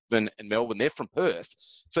 Brisbane and Melbourne. They're from Perth.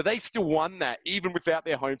 So they still won that even without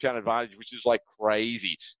their hometown advantage, which is like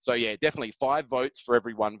crazy. So yeah, definitely 5 votes for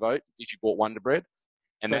every 1 vote if you bought Wonder Bread.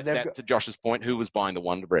 And so that to Josh's point, who was buying the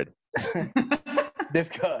Wonder Bread?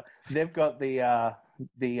 They've got the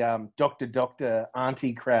Doctor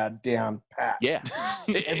Auntie crowd down pat. Yeah.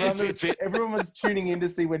 Everyone was tuning in to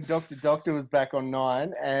see when Doctor was back on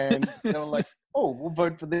 9, and they were like, oh, we'll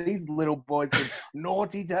vote for these little boys with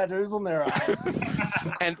naughty tattoos on their arms.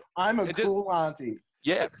 And I'm a cool auntie.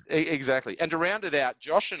 Yeah, exactly. And to round it out,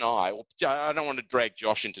 Josh and I don't want to drag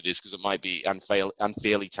Josh into this because it might be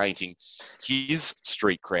unfairly tainting his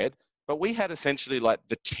street cred, but we had essentially like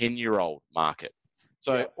the 10-year-old market.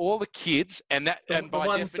 So all the kids and by the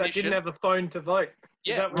ones definition, that didn't have a phone to vote.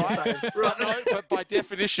 Yeah, right. Right. No, but by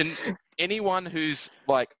definition, anyone who's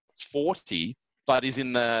like 40 but is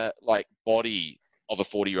in the like body of a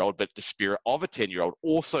 40-year-old, but the spirit of a 10-year-old.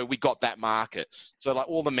 Also, we got that market. So like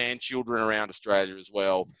all the man children around Australia as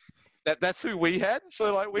well. That's who we had.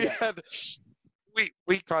 So like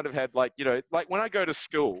we kind of had like, you know, like when I go to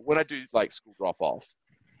school, when I do like school drop off,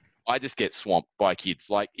 I just get swamped by kids.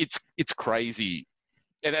 Like it's crazy.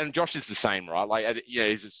 And Josh is the same, right? Like, you know,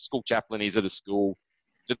 he's a school chaplain. He's at a school.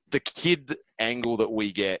 The kid angle that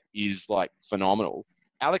we get is like phenomenal.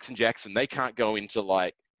 Alex and Jackson, they can't go into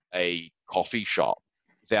like a coffee shop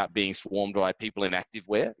without being swarmed by people in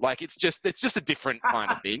activewear. Like it's just a different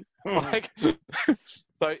kind of thing. Like,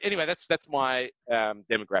 so anyway, that's my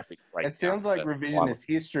demographic. It sounds like revisionist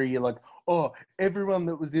history. You're like, oh, everyone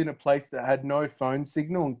that was in a place that had no phone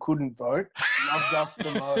signal and couldn't vote loved us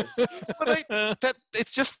the most. But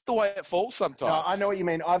it's just the way it falls sometimes. No, I know what you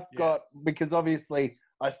mean. I've got, because obviously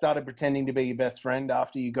I started pretending to be your best friend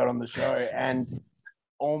after you got on the show, and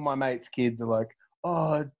all my mates' kids are like,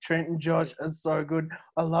 oh, Trent and Josh are so good.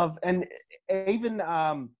 I love, and even,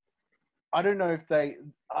 I don't know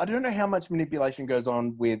how much manipulation goes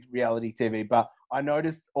on with reality TV, but I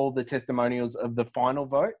noticed all the testimonials of the final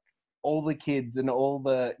vote, all the kids and all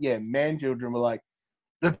the, man children were like,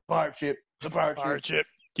 the pirate ship.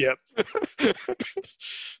 Yep.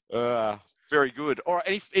 Very good. Or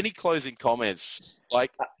any closing comments?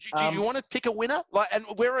 Like, do you want to pick a winner? Like, and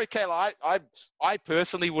we're okay. Like, I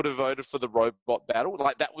personally would have voted for the robot battle.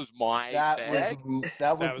 Like, that was my bag.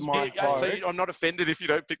 That was my vote. So I'm not offended if you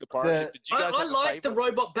don't pick the pirate ship. Did you guys I like the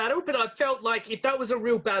robot battle, but I felt like if that was a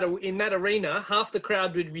real battle in that arena, half the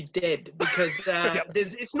crowd would be dead because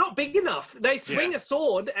it's not big enough. They swing a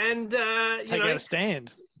sword and take out a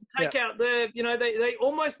stand. Take out they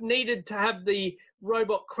almost needed to have the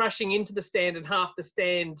robot crashing into the stand and half the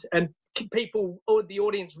stand and people or the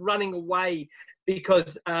audience running away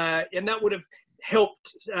because and that would have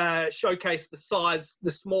helped showcase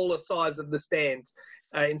the smaller size of the stand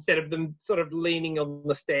instead of them sort of leaning on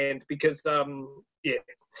the stand because but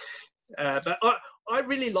I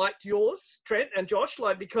really liked yours, Trent and Josh,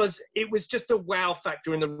 because it was just a wow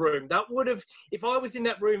factor in the room. That would have, if I was in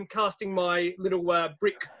that room casting my little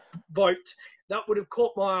brick vote, that would have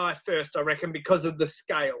caught my eye first, I reckon, because of the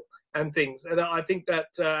scale and things. And I think that,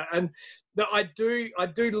 I do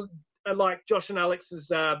like Josh and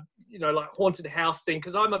Alex's, like haunted house thing,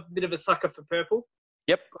 because I'm a bit of a sucker for purple.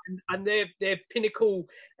 Yep. And their pinnacle,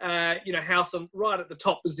 house right at the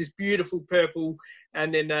top was this beautiful purple,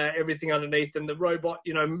 and then everything underneath, and the robot,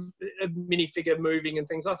 minifigure moving and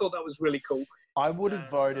things. I thought that was really cool. I would have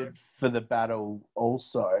voted for the battle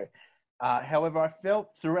also. However, I felt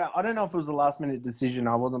throughout, I don't know if it was a last-minute decision.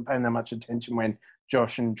 I wasn't paying that much attention when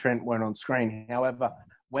Josh and Trent weren't on screen. However,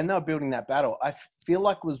 when they were building that battle, I feel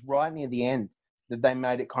like it was right near the end that they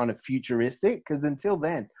made it kind of futuristic, because until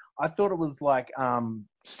then, I thought it was like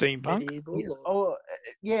steampunk.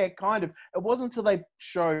 Kind of. It wasn't until they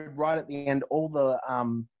showed right at the end all the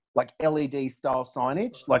like LED style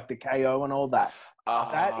signage, like the KO and all that.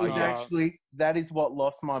 That is what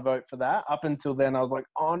lost my vote for that. Up until then, I was like,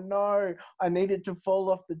 oh no, I needed to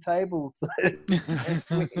fall off the table.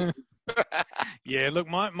 Yeah, look,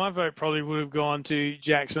 my vote probably would have gone to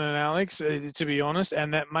Jackson and Alex, to be honest,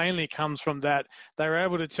 and that mainly comes from that they were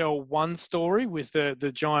able to tell one story with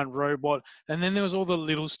the giant robot, and then there was all the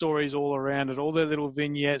little stories all around it, all the little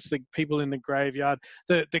vignettes, the people in the graveyard,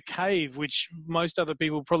 the cave, which most other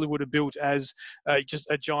people probably would have built as just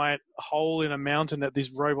a giant hole in a mountain that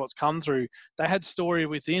these robots come through. They had story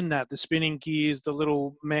within that, the spinning gears, the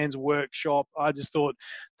little man's workshop. I just thought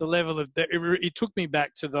the level of it took me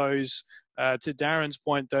back to those. To Darren's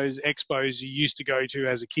point, those expos you used to go to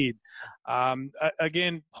as a kid.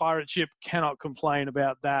 Again, Pirate Ship cannot complain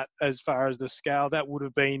about that as far as the scale. That would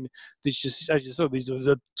have been, this just, as you saw, this was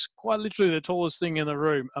quite literally the tallest thing in the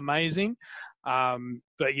room. Amazing.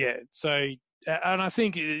 But yeah, so, and I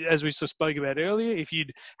think, as we spoke about earlier, if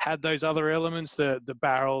you'd had those other elements, the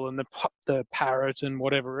barrel and the parrot and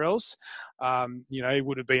whatever else, it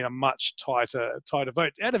would have been a much tighter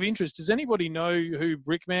vote. Out of interest, does anybody know who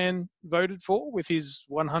Brickman voted for with his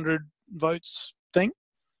 100 votes thing?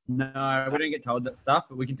 No, we don't get told that stuff,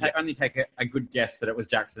 but we can only take a good guess that it was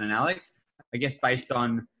Jackson and Alex. I guess based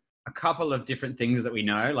on a couple of different things that we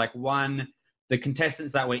know, like one, the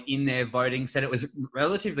contestants that were in there voting said it was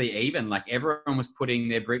relatively even. Like everyone was putting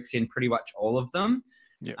their bricks in, pretty much all of them.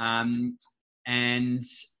 Yep. And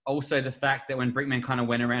also the fact that when Brickman kind of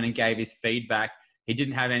went around and gave his feedback, he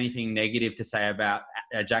didn't have anything negative to say about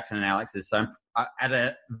Jackson and Alex's. So at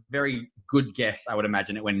a very good guess, I would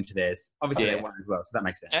imagine it went into theirs. Obviously, they won as well, so that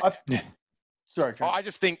makes sense. Sorry, Trent. I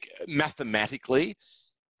just think mathematically,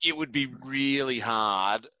 it would be really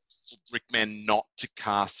hard for Brickman not to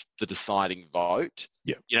cast the deciding vote.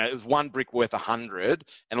 Yeah. It was one brick worth 100,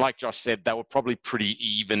 and like Josh said, they were probably pretty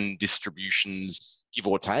even distributions, give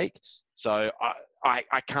or take. So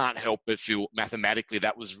I can't help but feel mathematically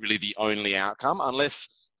that was really the only outcome,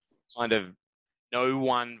 unless kind of no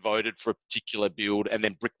one voted for a particular build and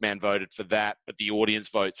then Brickman voted for that, but the audience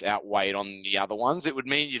votes outweighed on the other ones. It would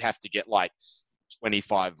mean you'd have to get like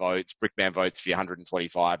 25 votes, Brickman votes for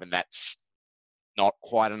 125, and that's not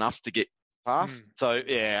quite enough to get past. So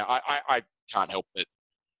yeah, I can't help but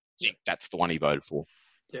think that's the one he voted for.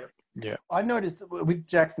 I noticed with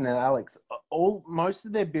Jackson and Alex, most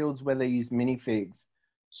of their builds where they use minifigs,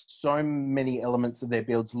 so many elements of their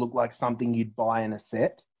builds look like something you'd buy in a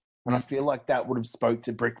set, and I feel like that would have spoke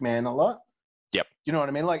to Brickman a lot. Yep. You know what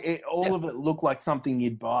I mean? Like all of it looked like something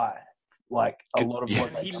you'd buy. Like a lot of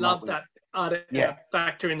what he loved that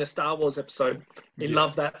factor in the Star Wars episode. He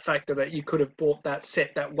loved that factor that you could have bought that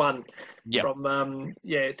set, that one from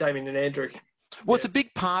Damien and Andrew. Well, it's a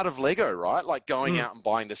big part of Lego, right? Like going out and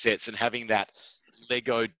buying the sets and having that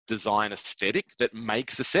Lego design aesthetic that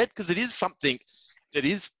makes a set, because it is something that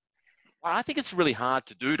is, I think it's really hard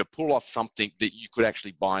to do, to pull off something that you could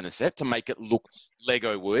actually buy in a set to make it look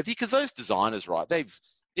Lego worthy, because those designers, right,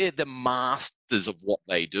 they're the masters of what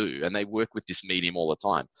they do, and they work with this medium all the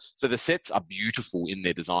time. So the sets are beautiful in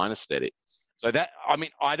their design aesthetic. So that, I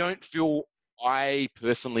mean, I don't feel I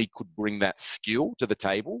personally could bring that skill to the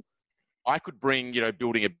table. I could bring,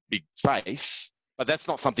 building a big face, but that's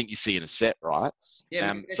not something you see in a set, right?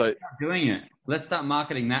 Yeah, so start doing it. Let's start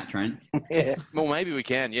marketing that, Trent. Yeah. Well, maybe we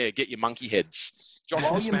can. Yeah, get your monkey heads. Josh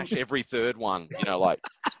will smash every third one. Like.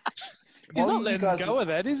 He's not letting go of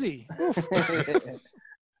that, is he?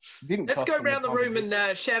 Let's go around the room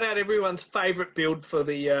and shout out everyone's favourite build for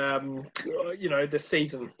the, the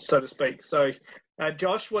season, so to speak. So,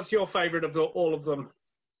 Josh, what's your favourite of all of them?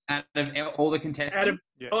 Out of all the contestants?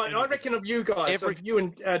 I reckon of you guys, of you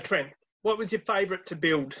and Trent. What was your favourite to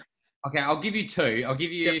build? Okay, I'll give you two. I'll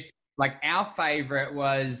give you, our favourite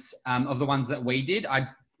was, of the ones that we did, I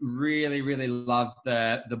really, really loved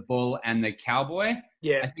the bull and the cowboy.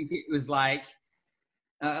 Yeah. I think it was like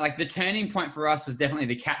the turning point for us was definitely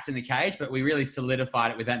the cats in the cage, but we really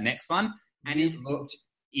solidified it with that next one. And it looked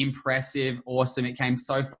impressive, awesome. It came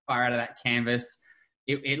so far out of that canvas.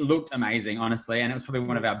 It looked amazing, honestly, and it was probably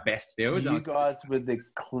one of our best builds. You guys were the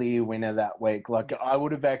clear winner that week. Like, I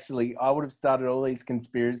would have started all these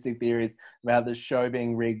conspiracy theories about the show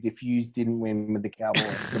being rigged if you didn't win with the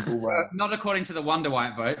Cowboys. Not according to the Wonder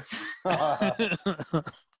White votes.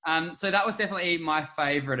 So that was definitely my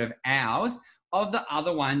favourite of ours. Of the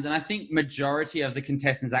other ones, and I think majority of the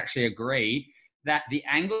contestants actually agree, that the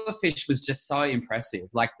anglerfish was just so impressive.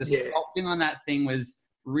 Like, the sculpting on that thing was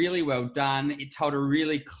really well done. It told a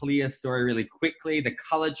really clear story really quickly. The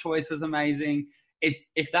color choice was amazing.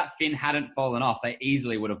 If that fin hadn't fallen off, they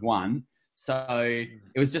easily would have won. So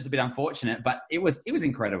it was just a bit unfortunate, but it was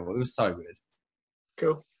incredible. It was so good.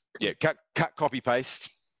 Cool. Yeah, cut, copy, paste,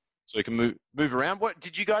 so we can move around. What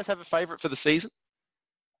did you guys have a favourite for the season?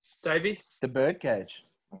 Davey? The birdcage.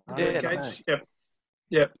 Birdcage.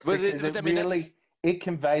 Yep. It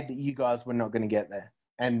conveyed that you guys were not going to get there.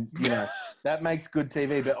 And, that makes good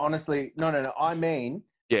TV. But honestly, no. I mean,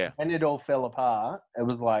 when it all fell apart, it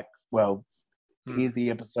was like, well, here's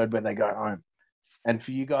the episode where they go home. And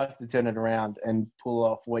for you guys to turn it around and pull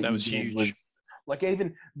off what you did was like,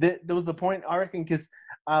 even there was a point, I reckon, because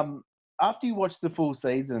after you watch the full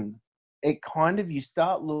season, it kind of, if you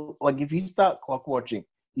start clock watching,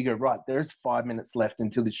 you go, right, there's 5 minutes left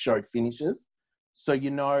until the show finishes. So,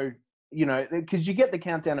 because you get the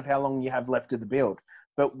countdown of how long you have left of the build.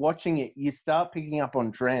 But watching it, you start picking up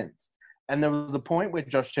on trends. And there was a point where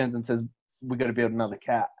Josh turns and says, we've got to build another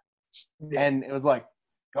cat. Yeah. And it was like,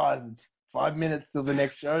 guys, it's 5 minutes till the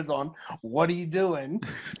next show's on. What are you doing?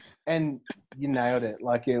 And you nailed it.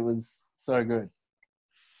 Like, it was so good.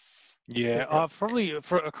 Yeah, probably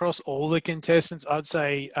across all the contestants, I'd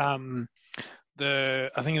say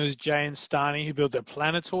I think it was Jay and Starney who built the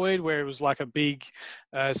planetoid, where it was like a big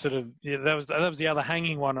that was the other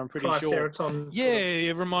hanging one, I'm pretty sure. Yeah,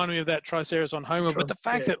 it reminded me of that Triceraton Homer. But the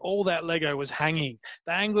fact that all that Lego was hanging,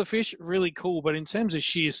 the anglerfish, really cool. But in terms of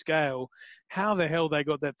sheer scale, how the hell they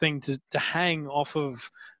got that thing to hang off of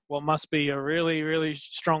what must be a really, really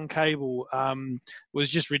strong cable was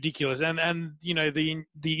just ridiculous. And the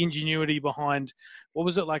ingenuity behind, what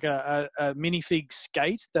was it, like a minifig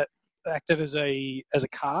skate that acted as a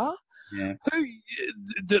car? Yeah.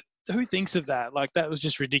 Who thinks of that? Like, that was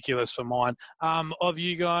just ridiculous for mine. Of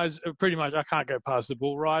you guys, pretty much, I can't go past the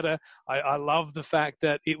Bull Rider. I love the fact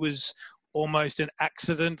that it was almost an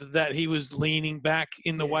accident that he was leaning back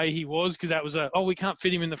in the way he was, because that was we can't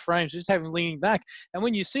fit him in the frames, just have him leaning back. And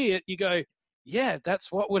when you see it, you go, yeah, that's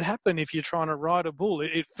what would happen if you're trying to ride a bull.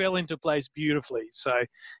 It fell into place beautifully. So,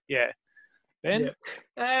 yeah. Ben?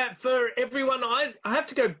 For everyone, I have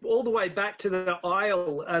to go all the way back to the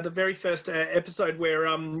Isle, the very first episode where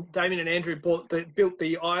Damien and Andrew built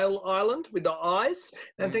the Isle Island with the eyes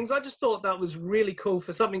and things. I just thought that was really cool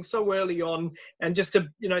for something so early on, and just to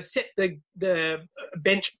set the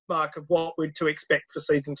benchmark of what we're to expect for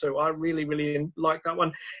season 2. I really, really like that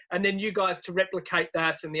one. And then you guys to replicate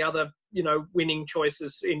that and the other winning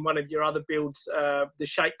choices in one of your other builds, the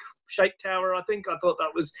Shake Tower, I think. I thought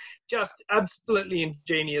that was just absolutely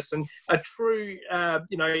ingenious and a true,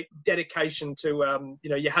 dedication to,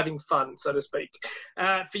 you're having fun, so to speak.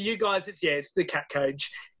 For you guys, it's the cat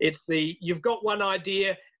cage. It's you've got one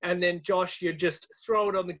idea, and then Josh, you just throw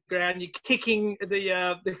it on the ground. You're kicking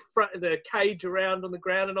the cage around on the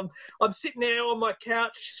ground, and I'm sitting there on my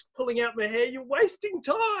couch pulling out my hair. You're wasting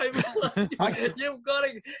time. You've got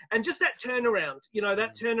to, and just that turnaround.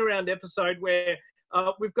 That turnaround episode where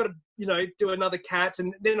we've got to do another cat,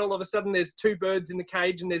 and then all of a sudden there's 2 birds in the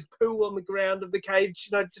cage, and there's poo on the ground of the cage.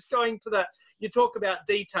 Just going to that. You talk about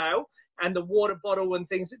detail and the water bottle and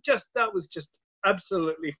things. That was just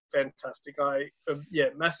absolutely fantastic.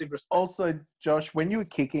 Massive respect. Also, Josh, when you were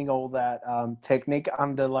kicking all that technique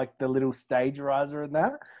under like the little stage riser and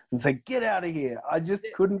that, and say, "Get out of here," I just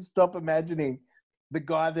couldn't stop imagining the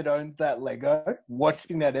guy that owns that Lego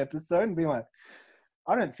watching that episode and being like,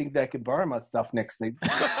 "I don't think they could borrow my stuff next season." He's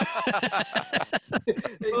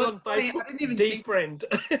on Facebook. I didn't even defriend.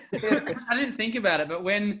 I didn't think about it, but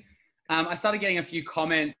when I started getting a few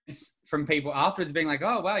comments from people afterwards being like,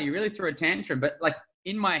 "Oh, wow, you really threw a tantrum." But like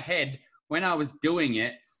in my head, when I was doing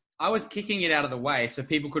it, I was kicking it out of the way so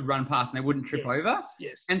people could run past and they wouldn't trip over.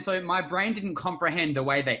 Yes. And so my brain didn't comprehend the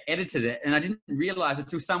way they edited it. And I didn't realize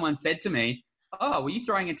until someone said to me, "Oh, were you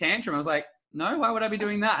throwing a tantrum?" I was like, "No, why would I be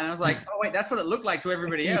doing that?" And I was like, "Oh, wait, that's what it looked like to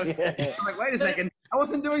everybody else." I'm like, "Wait a second. I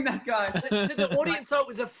wasn't doing that, guys." To the audience, though, it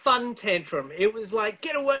was a fun tantrum. It was like,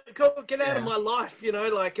 get away, get out of my life,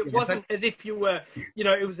 like it wasn't as if you were,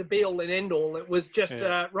 it was a be-all and end-all. It was just,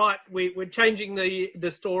 right, we're changing the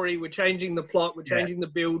story, we're changing the plot, we're changing the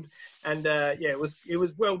build, and, it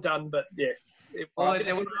was well done, but, it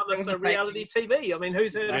was a reality TV. I mean,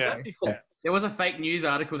 who's heard of that before? There was a fake news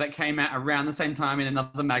article that came out around the same time in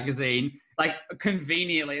another magazine, like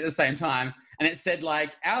conveniently at the same time. And it said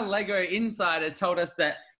like, our Lego insider told us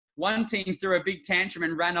that one team threw a big tantrum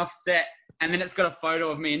and ran off set. And then it's got a photo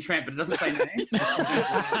of me and Trent, but it doesn't say name.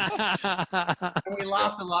 And we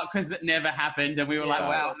laughed a lot because it never happened. And we were like,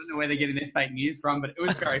 wow, I don't know where they're getting their fake news from, but it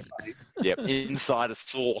was very funny. Yep, insider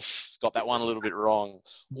source. Got that one a little bit wrong.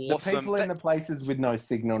 Awesome. The people in the places with no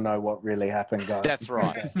signal know what really happened, guys. That's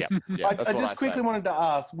right. Yep. I just quickly wanted to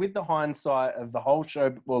ask, with the hindsight of the whole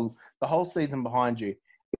show, well, the whole season behind you,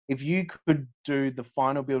 if you could do the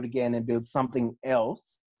final build again and build something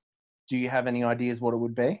else, do you have any ideas what it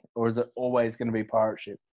would be? Or is it always going to be Pirate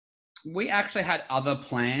Ship? We actually had other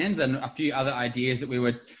plans and a few other ideas that we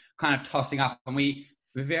were kind of tossing up. And we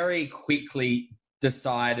very quickly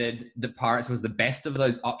decided that Pirates was the best of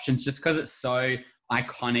those options just because it's so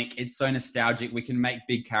iconic. It's so nostalgic. We can make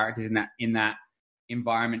big characters in that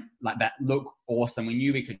environment like that look awesome. We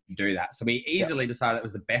knew we could do that. So we easily decided it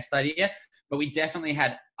was the best idea. But we definitely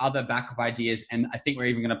had other backup ideas. And I think we're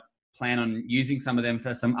even going to plan on using some of them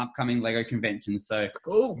for some upcoming Lego conventions. So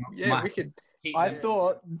cool. Yeah, we could. I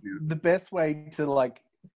thought the best way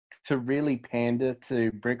to really pander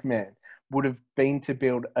to Brickman would have been to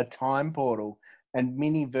build a time portal and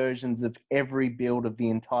mini versions of every build of the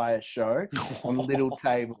entire show on little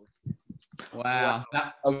tables. Wow.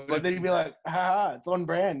 But then you'd be like, haha, it's on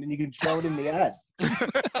brand, and you can show it in the ad.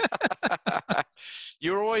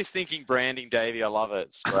 You're always thinking branding, Davey. I love it.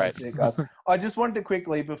 It's great. I just wanted to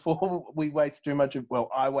quickly, before we waste too much of,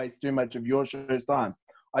 I waste too much of your show's time,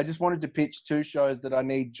 I just wanted to pitch 2 shows that I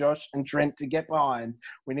need Josh and Trent to get behind.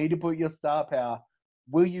 We need to put your star power.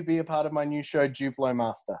 Will you be a part of my new show, Duplo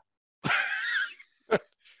Master?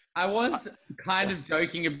 I was kind of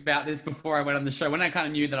joking about this before I went on the show. When I kind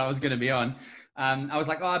of knew that I was going to be on, I was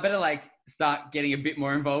like, I better start getting a bit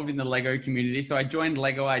more involved in the Lego community. So I joined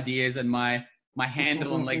Lego Ideas, and my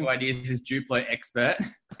handle on Lego Ideas is Duplo Expert.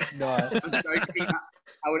 Nice.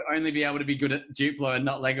 I would only be able to be good at Duplo and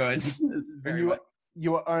not Lego.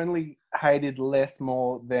 You were only hated less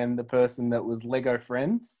more than the person that was Lego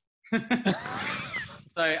Friends.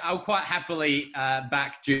 So I'll quite happily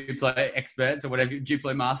back Duplo Experts or whatever,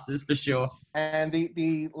 Duplo Masters for sure. And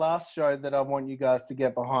the last show that I want you guys to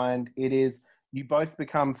get behind, it is you both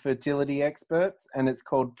become fertility experts, and it's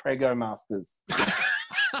called Prego Masters.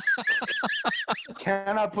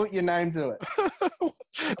 Can I put your name to it?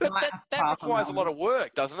 that requires a lot of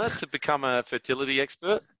work, doesn't it, to become a fertility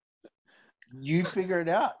expert? You figure it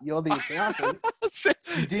out. You're the accountant.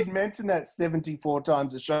 You did mention that 74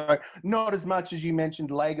 times a show. Not as much as you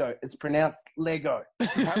mentioned Lego. It's pronounced Lego.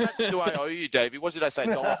 How much do I owe you, Davey? What did I say?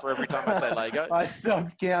 $1 for every time I say Lego? I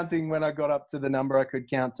stopped counting when I got up to the number I could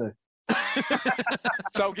count to.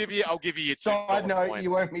 So I'll give you your Side note, point.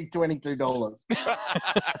 you owe me $22.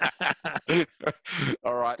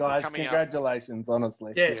 All right, Guys, coming up. Congratulations,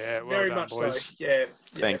 honestly. Yes, Yeah, well very done, much boys. so. Yeah.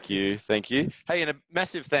 Thank you. Hey, and a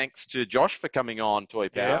massive thanks to Josh for coming on Toy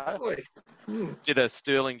Power. Boy. Did a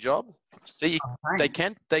sterling job. See, they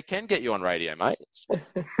can get you on radio, mate.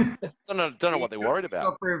 Don't know what they're worried about.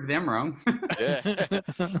 I'll prove them wrong. Yeah.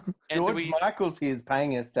 And George Michaels here is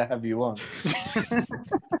paying us to have you on.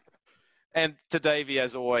 And to Davey,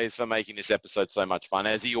 as always, for making this episode so much fun,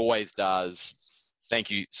 as he always does. Thank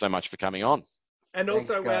you so much for coming on. And Thanks,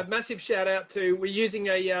 also, guys. massive shout out to, we're using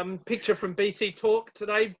a picture from BC Talk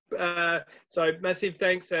today. So massive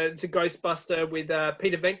thanks to Ghostbuster with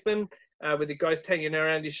Peter Venkman, with the ghost hanging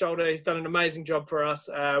around his shoulder. He's done an amazing job for us.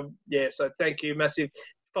 So thank you. Massive.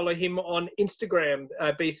 Follow him on Instagram,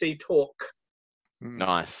 BC Talk.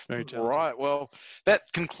 Nice. Very All talented. right. Well, that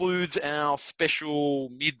concludes our special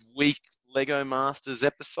midweek Lego Masters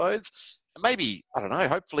episodes. Maybe, I don't know,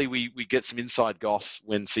 hopefully we get some inside goss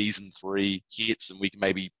when season 3 hits and we can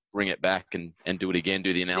maybe bring it back and do it again,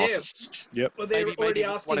 do the analysis. Well, they're Maybe already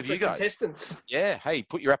one asking of for you guys. contestants. Yeah, hey,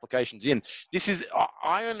 put your applications in.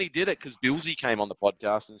 I only did it because Billsy came on the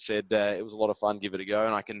podcast and said it was a lot of fun, give it a go.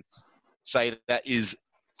 And I can say that is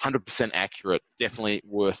 100% accurate, definitely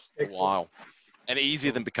worth a while. And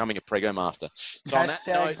easier than becoming a Prego Master. So on that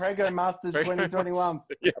note, Prego Masters 2021.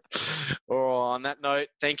 Yeah. On that note,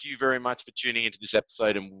 thank you very much for tuning into this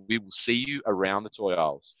episode, and we will see you around the toy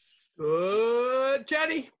aisles. Good,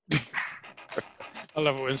 Johnny. I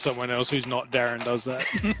love it when someone else who's not Darren does that.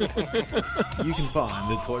 You can find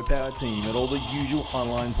the Toy Power team at all the usual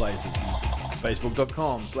online places.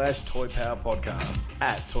 Facebook.com/Toy Power Podcast,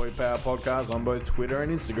 at Toy Power Podcast on both Twitter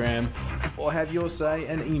and Instagram, or have your say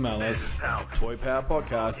and email us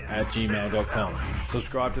toypowerpodcast@gmail.com.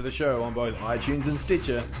 Subscribe to the show on both iTunes and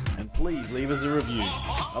Stitcher, and please leave us a review.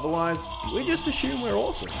 Otherwise, we just assume we're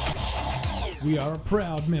awesome. We are a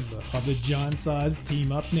proud member of the Giant Size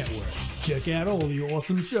Team Up Network. Check out all the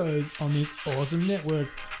awesome shows on this awesome network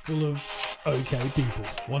full of okay people.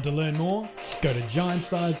 Want to learn more? Go to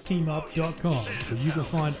giantsizeteamup.com, where you can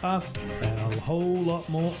find us and a whole lot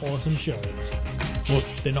more awesome shows. Well,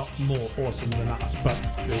 they're not more awesome than us, but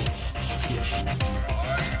yeah.